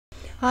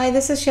Hi,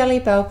 this is Shelley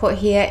Belcourt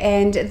here,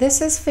 and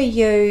this is for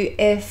you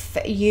if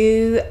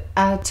you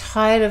are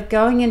tired of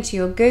going into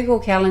your Google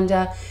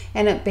Calendar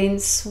and it being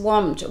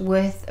swamped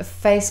with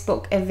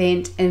Facebook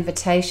event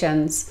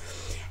invitations.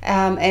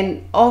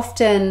 And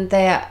often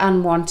they are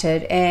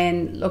unwanted.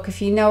 And look,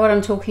 if you know what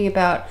I'm talking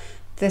about,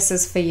 this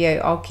is for you.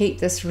 I'll keep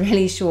this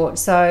really short.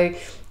 So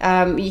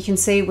you can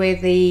see where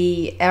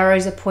the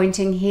arrows are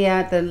pointing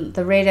here.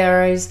 The red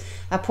arrows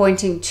are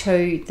pointing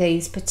to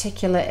these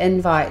particular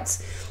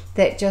invites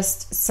that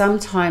just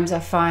sometimes I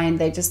find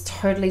they just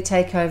totally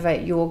take over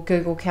your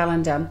Google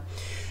Calendar.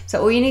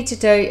 So all you need to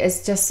do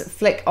is just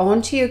flick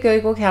onto your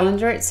Google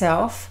Calendar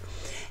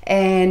itself,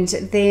 and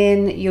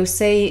then you'll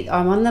see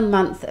I'm on the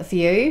month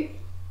view.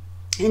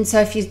 And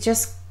so if you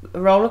just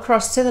roll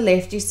across to the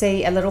left, you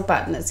see a little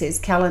button that says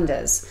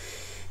calendars.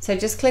 So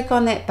just click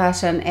on that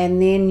button,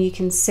 and then you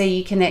can see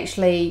you can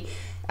actually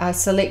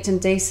select and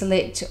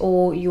deselect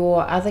all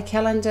your other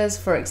calendars.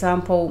 For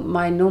example,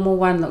 my normal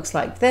one looks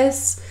like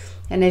this.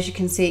 And as you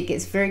can see, it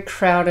gets very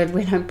crowded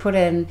when I put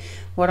in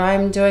what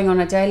I'm doing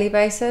on a daily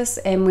basis,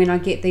 and when I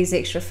get these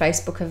extra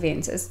Facebook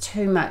events. It's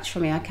too much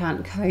for me, I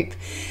can't cope.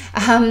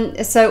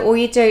 So all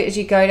you do is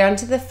you go down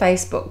to the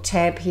Facebook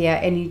tab here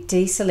and you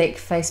deselect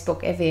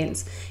Facebook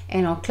events,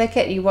 and I'll click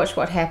it, you watch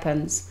what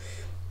happens.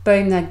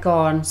 Boom, they're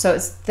gone. So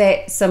it's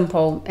that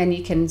simple, and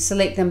you can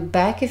select them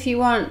back if you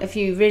want. If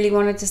you really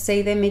wanted to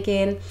see them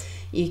again,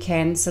 you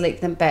can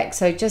select them back.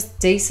 So just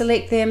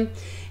deselect them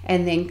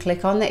and then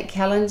click on that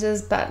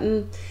calendars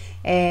button,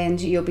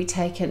 and you'll be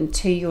taken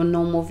to your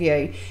normal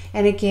view.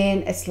 And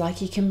again, it's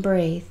like you can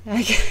breathe.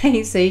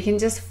 Okay, so you can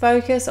just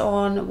focus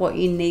on what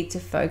you need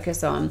to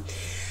focus on.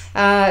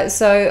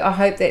 So I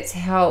hope that's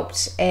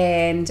helped,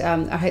 and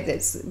I hope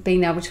that's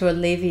been able to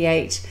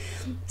alleviate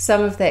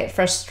some of that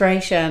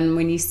frustration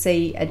when you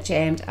see a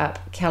jammed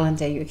up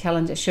calendar. Your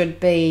calendar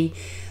should be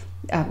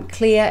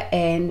clear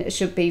and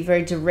should be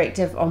very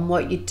directive on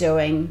what you're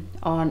doing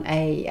on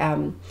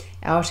a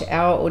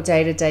hour-to-hour or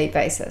day-to-day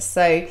basis.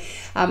 So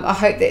I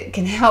hope that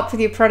can help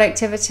with your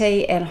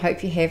productivity, and I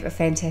hope you have a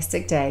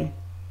fantastic day.